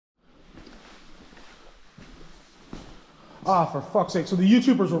Ah, for fuck's sake. So the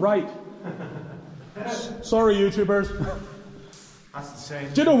YouTubers were right. Sorry, YouTubers. That's the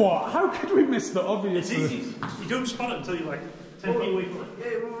same. Do you know what? How could we miss the obvious? It's easy. You don't spot it until you're like 10 feet away from it.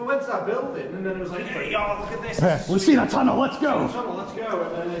 Yeah, we went to that building and then it was like, hey, oh, look at this. Yeah, we've seen a tunnel, let's go. Tunnel, let's go.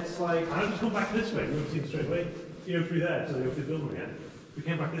 And then it's like... I don't just come back this way, we would have seen it straight away. You go through there, so they go through the building again. If we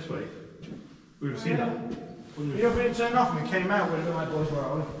came back this way, we would have seen that. You know, if we turned off and we came out, we'd have been like, boys, where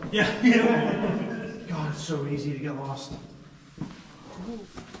are we? Yeah. God, it's so easy to get lost.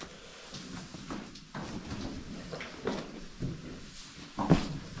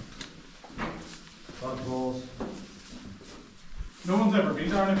 Balls. No one's ever been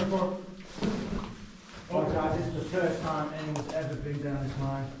down here before. Oh God, this is the first time anyone's ever been down this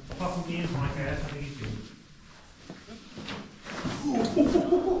mine. Apart from me and Mike, I think he's been.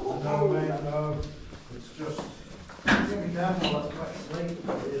 No, mate, I know. It's just... Getting down here, that's quite slate.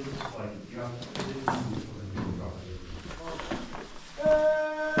 It is like jump.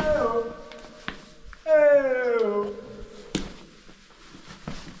 Oh! Oh!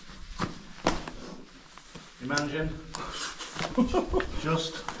 Imagine.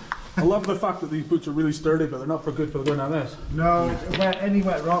 Just. I love the fact that these boots are really sturdy, but they're not for good for going down this. No, any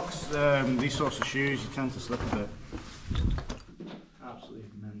wet rocks, these sorts of shoes, you tend to slip a bit. Absolutely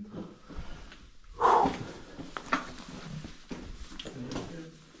mental.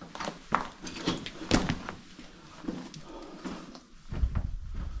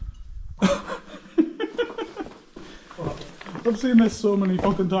 I've seen this so many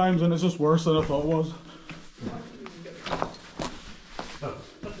fucking times and it's just worse than I thought it was.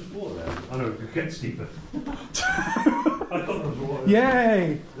 That's just water there. I know, it gets steeper. I thought there was water.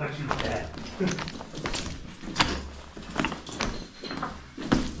 Yay! It's actually there.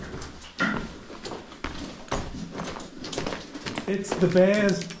 It's the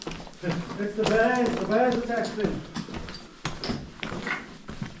bears. It's the bears are texting.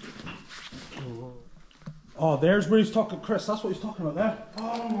 Oh, there's where he's talking, Chris, that's what he's talking about there.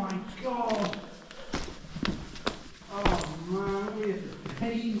 Oh my God. Oh man, we have the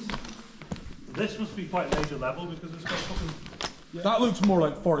peas. This must be quite major level because it's got fucking... Yeah. That looks more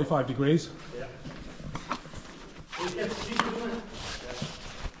like 45 degrees. Yeah. It gets cheaper, doesn't it?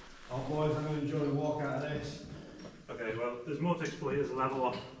 Yeah. Oh boys, I'm going to enjoy the walk out of this. Okay, well, there's more to explore. There's a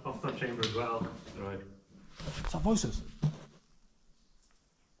level off that chamber as well. Right. Is that voices?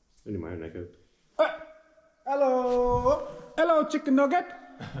 Only my own echo. Hello! Hello, chicken nugget.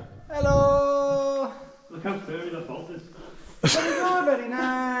 Hello! Look how furry that bolt is. Very good, very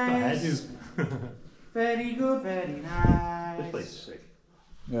nice. Very good, very nice. This place is sick.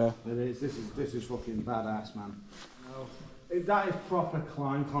 Yeah. It is. This is fucking badass, man. No. That is proper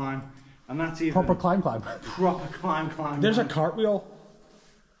climb. And that's even... Proper climb. Proper climb. There's a cartwheel.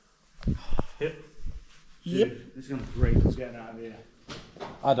 Yep. Yep. This is going to break us getting out of here.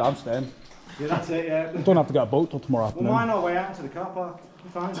 I'm staying. Yeah, that's it, yeah. Don't have to get a boat till tomorrow Well, afternoon. mine our way out to the car park.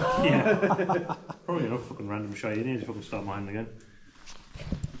 I'm fine. Yeah. Probably enough fucking random shit. You need to fucking start mining again.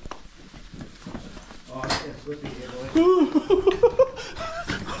 Oh, yeah, slippy here, boy.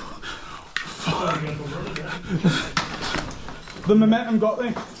 The momentum got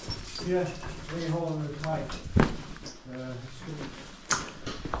me. Yeah, bring a hole in the pipe.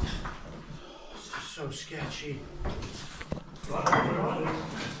 So sketchy.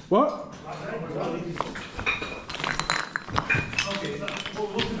 What? Okay, that's what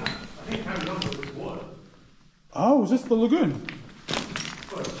we're looking at. I think carry on with this water. Oh, is this the lagoon?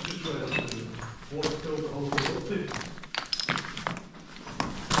 Well, it's just where the water fills the whole thing up too.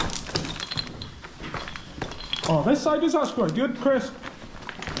 Oh, this side is actually quite good, Chris.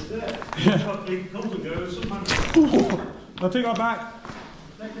 Is it? Yeah. It comes and goes sometimes. I'll take that back.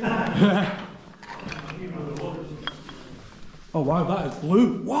 Oh wow, that is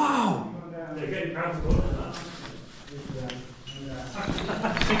blue. Wow! They're getting pounds of water in that.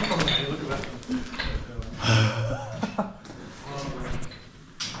 Look at that.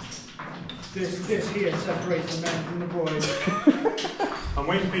 This here separates the men from the boys. I'm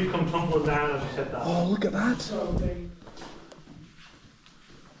waiting for you to come tumbling down as you said that. Oh, look at that. So big.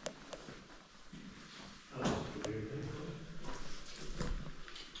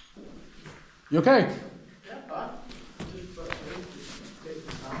 You okay?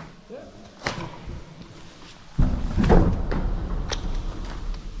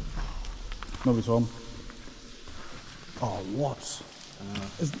 Nobody's home. Oh, what?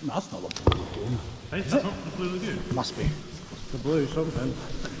 That's not the blue lagoon. Hey, that's not the blue lagoon. Must be. The blue something.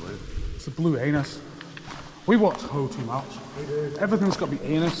 It's the blue anus. We watch Ho too much. We do. Everything's got to be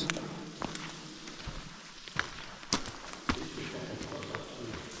anus.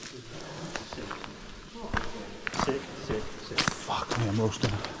 Sick. Yeah, I'm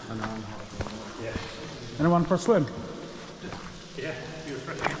roasting. And I'm hot. Yeah. Anyone for a swim? Yeah, you're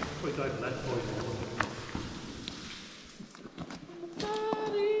fresh. Quick dive for that.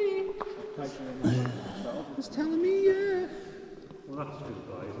 It's telling me, yeah. Well, that's a good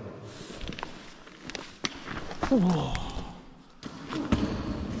guy, isn't it?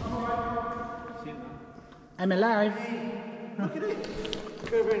 I'm alive. Look at it.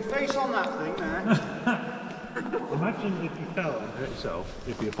 Could have been face on that thing there. Imagine if you fell and hurt yourself,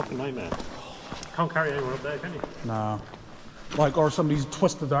 it'd be a fucking nightmare. Can't carry anyone up there, can you? No. Like, or somebody's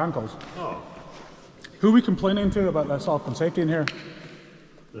twisted their ankles. Oh. Who are we complaining to about their health and safety in here?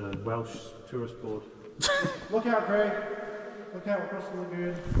 The Welsh Tourist Board. Look out, Craig. Look out across the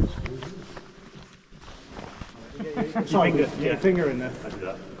lagoon. Sorry, Get your finger in there. I do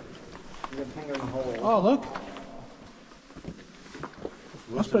that. Get your finger in the hole. Oh, look.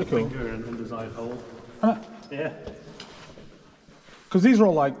 That's pretty cool. Finger and undesigned hole. Huh? Yeah. Because these are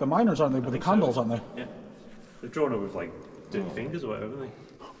all like the miners, aren't they? With the candles, aren't they? Yeah. They've drawn it with like dirty fingers or whatever, haven't they?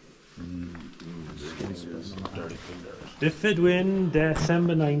 Dirty fingers. Diffwys,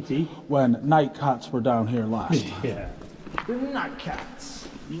 December 90. When night cats were down here last. Yeah. The night cats.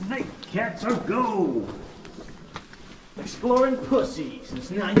 Night cats are go! Exploring pussy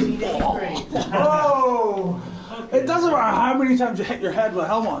since 1983. Oh! It doesn't matter how many times you hit your head with a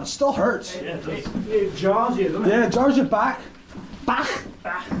helmet on, it still hurts. Yeah, it does. It jars you, doesn't it? Yeah, it jars your back. Back.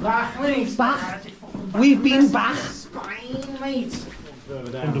 Back, mate. Back. We've been back. Spine, mate.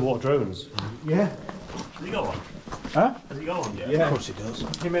 Underwater drones. Yeah. Has he got one? Huh? Has he got one? Yeah. Of course he does.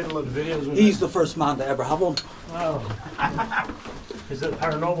 He made a lot of videos with He's the first man to ever have one. Wow. Is it a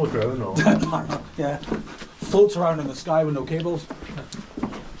paranormal drone or? Yeah. Floats around in the sky with no cables.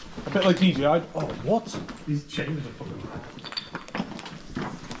 A bit like DJI. Oh, what? These chambers are fucking.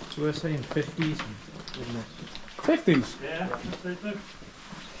 So we're saying 50s, isn't it? 50s? Yeah, that's right.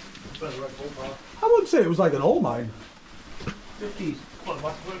 Better right ballpark. I wouldn't say it was like an old mine. 50s. What,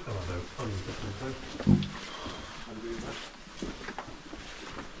 what's the work on that though? Probably 50s.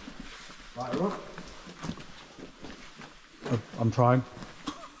 Right, look. I'm trying.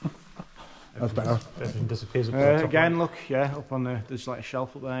 That's better. Everything disappears up Again, look, yeah, up on the, there's like a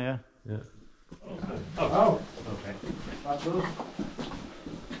shelf up there, yeah. Yeah. Oh, Okay. that's us.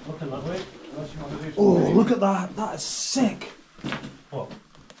 Looking that way. Unless you want to do Oh, something. look at that. That is sick. What?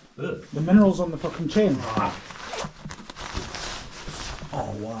 Ugh. The minerals on the fucking chain.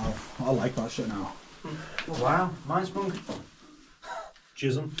 Oh, wow. I like that shit now. Oh, wow, mine's sprung.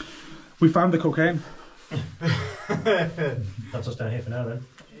 Chisholm. We found the cocaine. That's us down here for now then.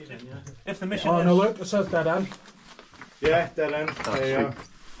 If the mission Oh, is... no, look. It says dead end. Yeah, dead end. There you go.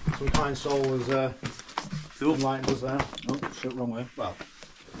 Some kind soul was enlightened us there. Oh, shit, wrong way. Well,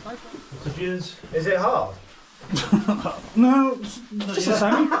 Messages. is it hard? No, it's just a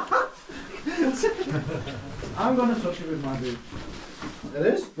semi. I'm going to touch it with my boot. It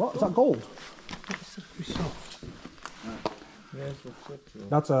is? What? Is that gold?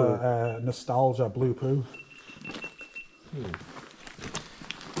 That's a nostalgia blue poo.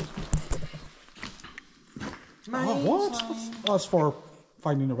 Oh, what? That's for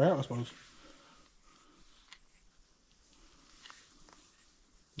finding a rare, I suppose.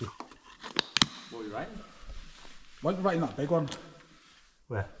 What are you writing? Why are you writing that big one?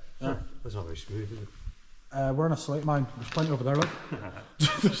 Where? Yeah. That's not very smooth, is it? We're in a slate mine. There's plenty over there, look.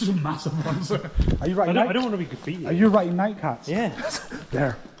 There's some massive ones. Are you writing I don't want to be graffiti. Are you writing night cats? Yeah.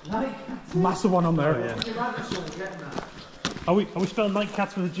 There. Massive one on there. Oh, yeah. Are we spelling night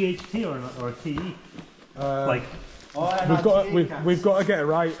cats with a GHT or a TE? Like. We've got to get it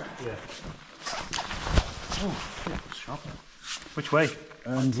right. Yeah. Oh shit, it's sharp. Which way?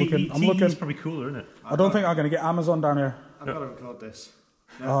 And TE, I'm looking. is probably cooler, isn't it? I don't think I'm going to get Amazon down here. I've got to record this.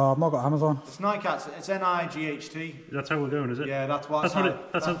 I've not got Amazon. It's Nightcats, it's N-I-G-H-T. That's how we're going, is it? Yeah, that's what. That's how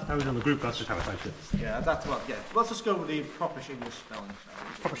we're on the group. That's just how I typed it. Yeah, that's what. Yeah, let's just go with the proper English spelling.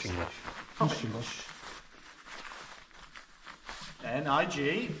 Proper English. Proper English.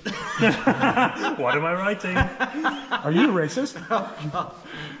 N-I-G. What am I writing? Are you racist?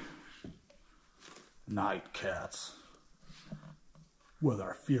 Night cats. With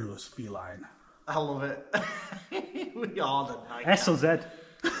our fearless feline. I love it. We are the Nightcats. S or Z?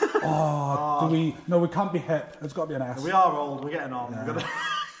 Oh, do we? No, we can't be hip. It's got to be an S. We are old, we're getting on. Yeah. We've got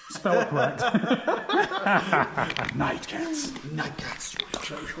Spell it correct. Night cats. Night Cats.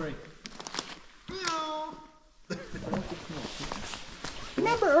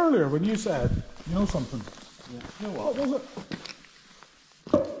 Remember earlier when you said, you know something? Yeah. You know what? What was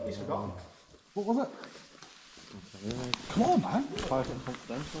it? He's forgotten. What was it? Come on, man. Private and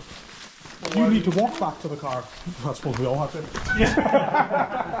confidential. You need to walk back to the car. I suppose we all have to.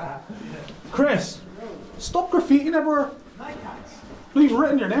 Yeah. Chris, stop graffitiing everywhere. No, you've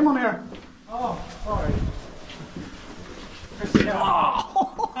written your name on here. Oh, sorry.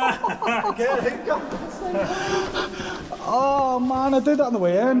 Oh man, I did that on the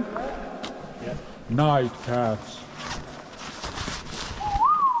way in. Yeah. Night cats.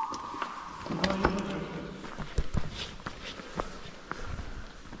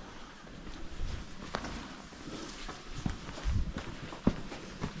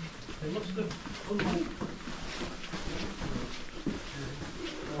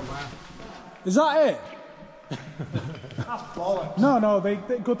 Is that it? That's bollocks. No, they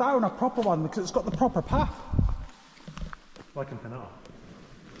go down a proper one because it's got the proper path. Like in Penal.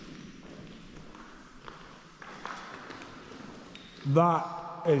 That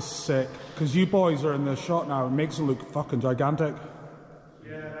is sick. Because you boys are in the shot now. It makes it look fucking gigantic.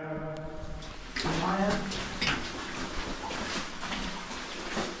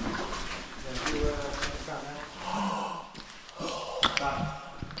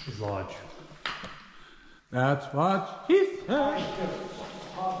 It's large. That's what he said.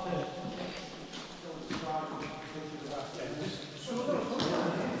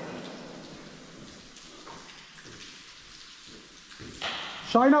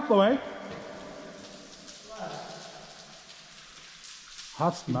 Shine up the way.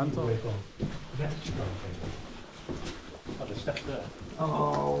 That's mental. Oh, the step there.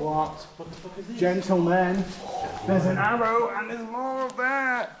 Oh, what? What the fuck is this? Gentlemen, there's an arrow and there's more of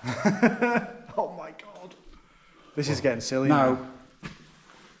that. Oh my god. This is getting silly Now,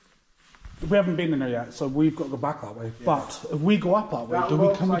 we haven't been in there yet, so we've got to go back that way. Yeah. But if we go up that way,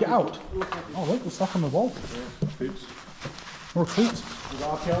 can we get out? Oh, look, there's stuff on the wall. Yeah, boots. More treats. Is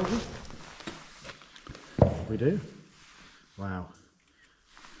archaeology? We do. Wow.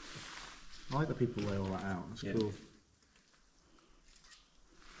 I like that people lay all that out. That's cool.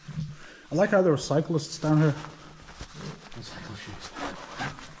 I like how there were cyclists down here. Cycle shoes.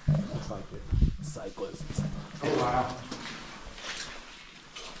 Looks like it. Cyclists. Oh wow.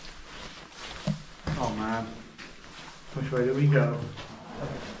 Oh man. Which way do we go?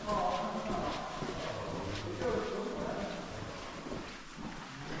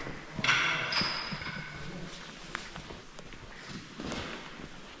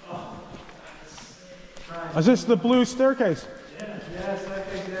 Is this the blue staircase? Yeah,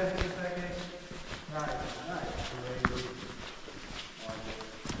 staircase, yeah, staircase. Right.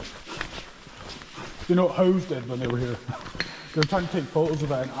 You know what Hose did when they were here? They were trying to take photos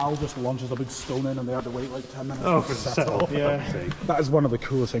of it and Al just launches a big stone in and they had to wait like 10 minutes. Oh, for settle. Yeah. That is one of the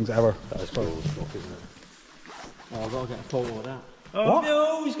coolest things ever. That is cool as fuck, isn't it? Oh, I've got to get a photo of that. Oh What?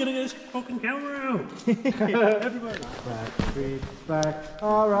 no, he's gonna get his fucking camera out. Everybody. Back, feet, back.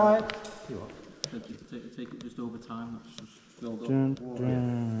 Alright. Take it just over time. That's just filled up.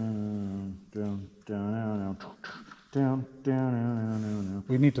 Down.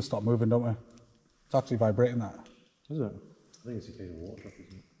 We need to stop moving, don't we? It's actually vibrating that. Is it? I think it's a case of water truck,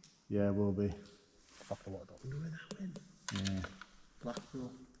 isn't it? Yeah, it will be. Fuck the water dog. Yeah.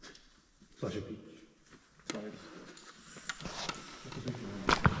 Blackpool. Flash of peach. Sorry.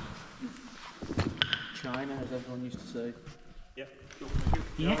 China, as everyone used to say. Yeah.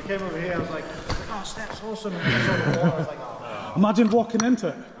 When I came over here, I was like, oh, steps awesome. And I saw the water, I was like, oh. Imagine walking into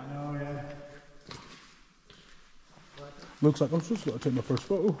it. I know, yeah. Looks like I'm just going to take my first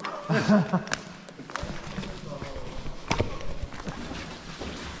photo.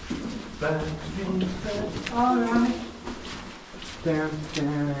 Alright. Down.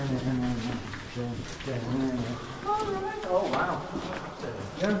 Alright. Oh, wow.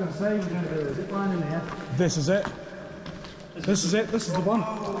 Yeah, I was going to say, we're going to do a zip line in here. This is it. This is it. This is the one.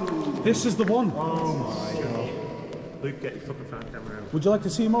 This is the one. Oh my god. Luke, get your fucking fan camera out. Would you like to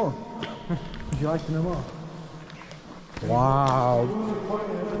see more? Would you like to know more? Wow.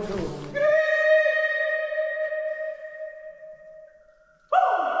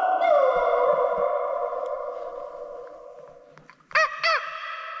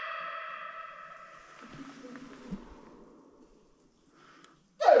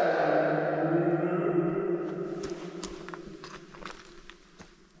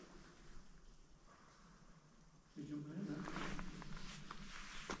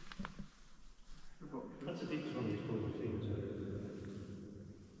 That's the deepest one you've probably seen, isn't it?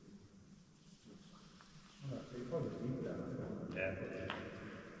 Yeah.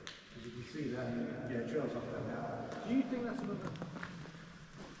 As you can see there, yeah, trails off there now. Do you think that's another?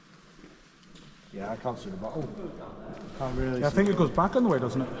 Yeah, I can't see the bottom. Can't really Yeah, I see. think it goes back on the way,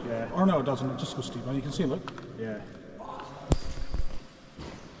 doesn't it? Yeah. Or no, it doesn't. It just goes steep. And you can see, look. Yeah.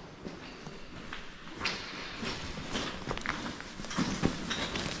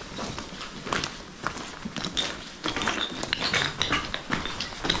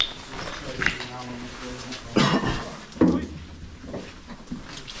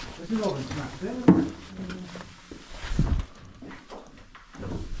 is all been smashed in.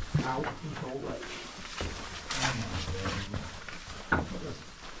 Ow.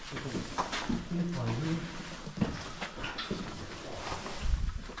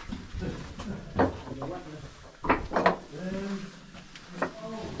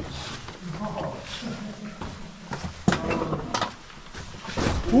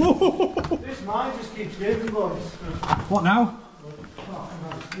 This mine just keeps giving, boys. What now?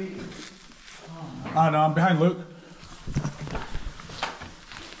 I know, I'm behind Luke.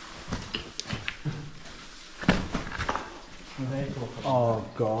 Oh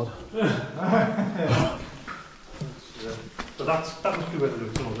God. So that must be where the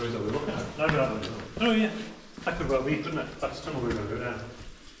tunnel goes that we're looking at. No, no, no. Oh yeah. That could well be, couldn't it? That's the tunnel we're going to go down.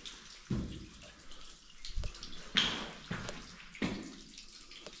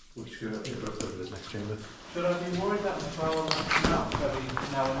 Which goes over this next chamber. Should I be worried that the trial now every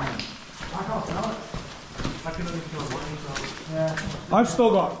now and then? I can't tell it. I can only feel one. Yeah. I've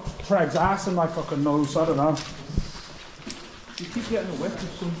still got Craig's ass in my fucking nose, so I don't know. You keep getting a whiff of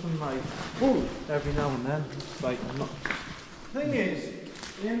something like, oh, every now and then. Like, I'm not. The thing is,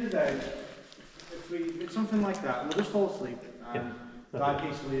 at the end of the day, if it's something like that, we'll just fall asleep and die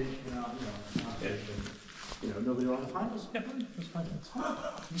peacefully, nobody will find us. Yeah, that's fine.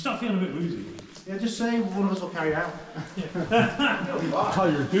 You start feeling a bit woozy. Yeah, just say one of us will carry out.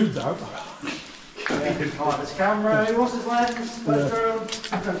 Tell your dudes out. Oh, this camera, he wants his lens, let's go.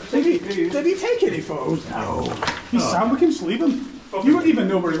 Did he take any photos? No. He's Sam, we can just leave him. You wouldn't even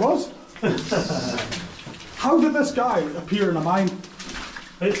know where he was. How did this guy appear in a mine?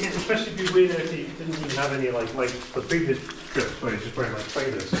 It's especially if you weird if he didn't even have any like the previous trips where he's just wearing like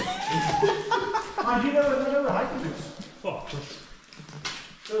trainers. Man, you know the hiking boots? Oh,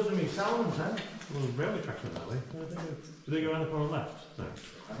 Those are me salmons, eh? well, the railway tracks went that way. Do they go around the corner left? No.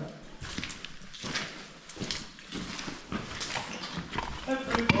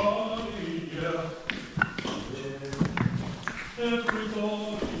 Everybody, yeah.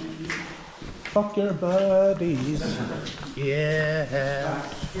 Everybody. Fuck your buddies. Yeah.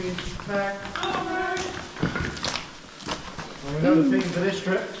 Back. Well, we know the theme for this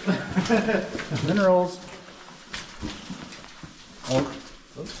trip. Minerals. Oh.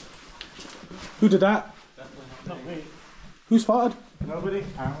 Who did that? Not me. Who's farted? Nobody,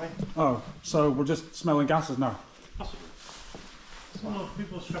 apparently. Oh, so we're just smelling gases now. Possibly. Well,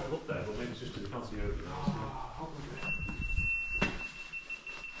 people have struggled up there, but maybe it's just because they can't see over.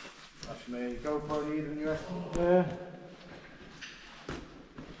 That's me. GoPro needed you. Yeah.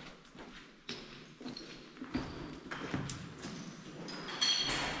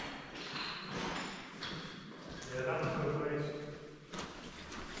 Yeah, that was good ways.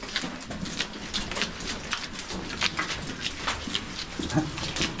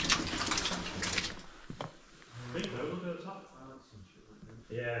 Big though, look at the top.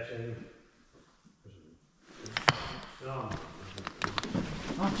 Yeah, shame. Oh.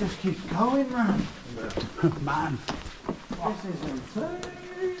 That just keeps going, man. Man. This is insane.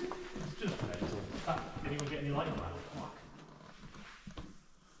 It's just mental. Anyone get any light on that?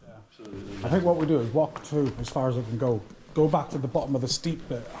 I think what we do is walk through as far as we can go. Go back to the bottom of the steep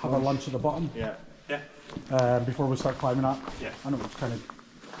bit, have a lunch at the bottom. Yeah. Yeah. Before we start climbing up. Yeah. I know it's kind of.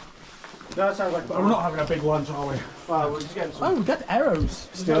 That sounds like. But we're not having a big lunch, are we? Well, we're just getting some. Oh, we got arrows.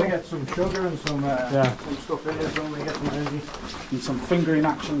 Still get some sugar and some Yeah. some stuff in it, don't we? Get some energy. And some fingering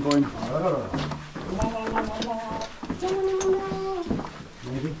action going.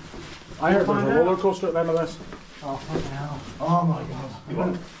 Maybe. I heard there's a roller coaster at the end of this. Oh fucking hell! Oh my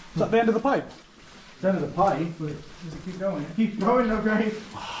god! Is that the end of the pipe? It's end of the pipe, but does it keep going? It keeps going, no great.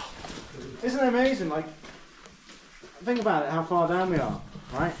 Isn't it amazing? Like, think about it, how far down we are,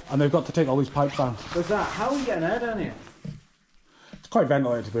 right? And they've got to take all these pipes down. There's that. How are we getting air down here? It's quite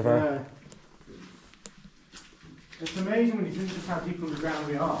ventilated, to be fair. It's amazing when you think just how deep underground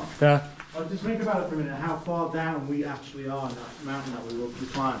we are. Yeah. Like, just think about it for a minute, how far down we actually are in that mountain that we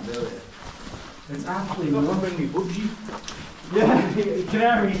climbed earlier. It's absolutely nothing. Budgie. Yeah,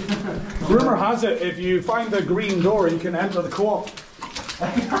 canary. Rumour has it, if you find the green door, you can enter the co-op.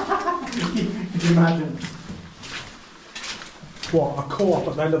 Can you imagine? What, a co-op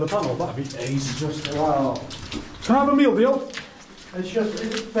at the end of the tunnel? That'd be ace. Just, wow. Can I have a meal deal? It's just,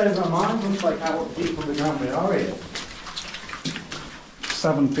 it bears our mind, looks like how deep underground we are here.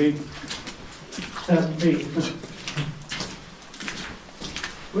 7 feet. 7 feet.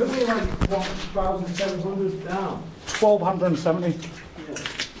 We're only like 1,700 down. 1,270. Yeah.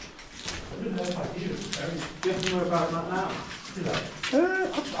 Guess we're about that now. I don't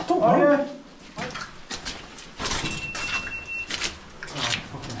know. Oh yeah.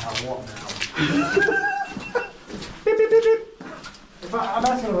 what now? Beep, beep, beep, beep.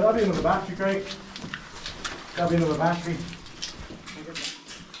 That'll be another battery, Craig. That'll be another battery.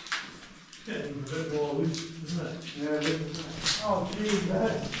 Getting a bit more loose, isn't it? Yeah, oh, jeez,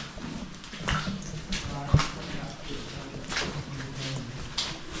 man.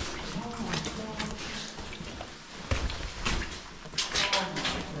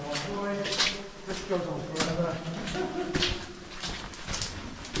 This goes on forever.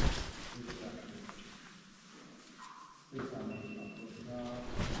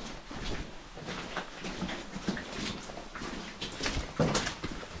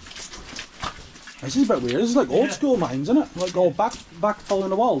 This is a bit weird. This is like old school mines, isn't it? Like all back following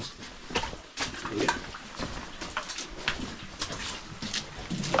the walls. Yeah.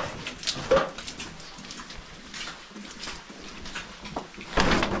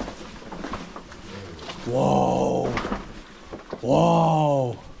 Whoa!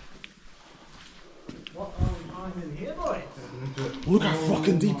 Whoa! What are we finding here, boy? Look how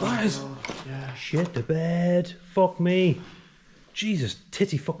fucking deep that is. Yeah, shit the bed. Fuck me. Jesus,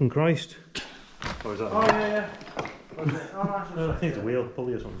 titty fucking Christ. Or is that? Oh, yeah. No, I think it's a wheel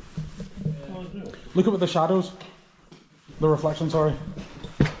pulley or something. Look up at the shadows. The reflection, sorry.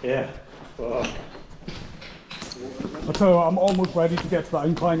 Yeah. Oh. I tell you what, I'm almost ready to get to that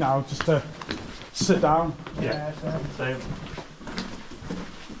incline now, just to sit down. Yeah. Same.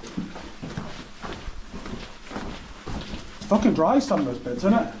 It's fucking dry some of those bits,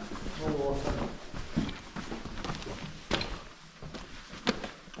 isn't it?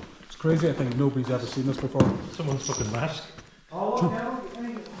 It's crazy, I think nobody's ever seen this before. Someone's fucking mask. Oh, look,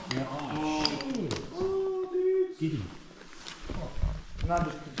 yeah. Oh, dude. And that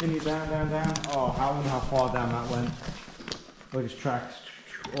just continued down, down, down. Oh, I wonder how far down that went. Look, it's tracked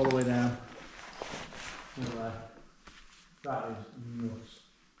all the way down. Look at that. That is nuts.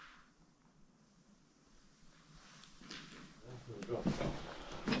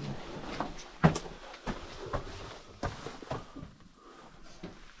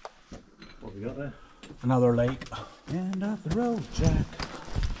 What have we got there? Another lake. End of the road, Jack.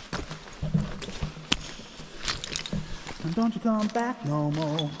 And don't you come back no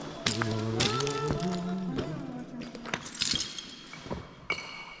more.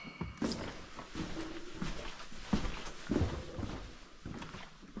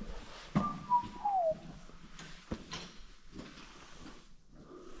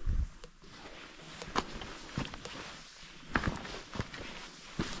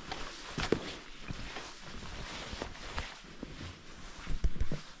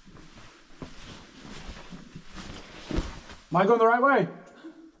 Am I going the right way?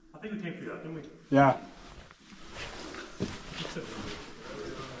 I think we came through that, didn't we? Yeah.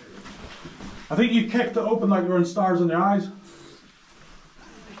 I think you kicked it open like you were in stars in your eyes.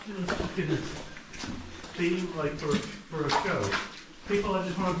 Theme like for a show. People that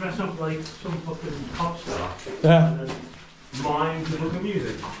just want to dress up like some fucking pop star. Yeah. And then mime to look at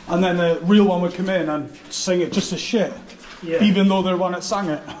music. And then the real one would come in and sing it just as shit. Yeah. Even though they're the one that sang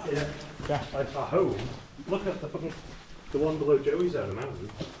it. Yeah. Yeah. Like at home. Look at the one below Joey's there, the mountain.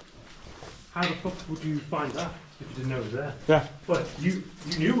 How the fuck would you find that if you didn't know it was there? Yeah. But you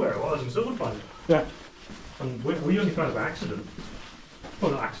knew where it was and still would find it. Yeah. And we only found it by accident.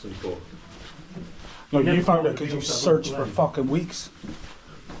 Well, not accident, but No, We never you found thought it because it'd be you up that searched local for end. fucking weeks.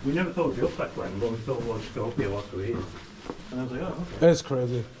 we never thought it'd be up that way, but we thought, well, just go up here whilst we're here. And I was like, oh, okay. It's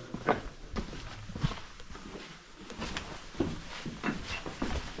crazy.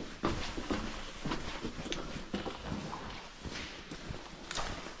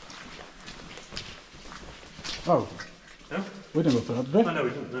 Oh, No? we didn't go through that, did we? I know we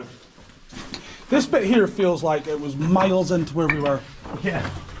didn't know. This bit here feels like it was miles into where we were. Yeah.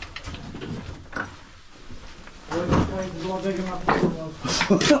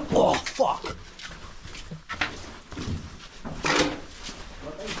 Oh, fuck.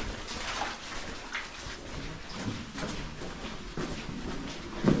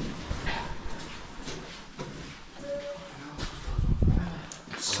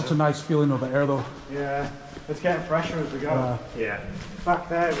 Such a nice feeling of the air though. Yeah, it's getting fresher as we go. Yeah. Back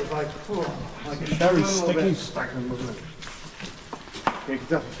there it was like, like a Very a little sticky. bit stagnant, wasn't it? Yeah, you can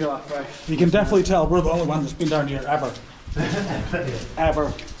definitely feel that fresh. You can definitely tell we're the only one that's been down here ever.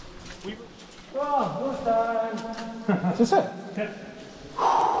 Ever. Is this it?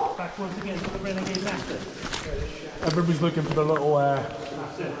 Back once again to the renegade master. Everybody's looking for the little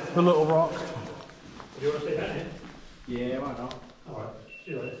rock. Do you want to stay down here? Yeah, why not? Alright.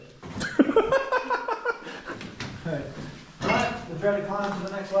 See you later. Right, the dreaded climb to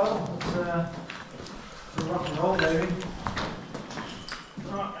the next level. It's rock and roll, baby.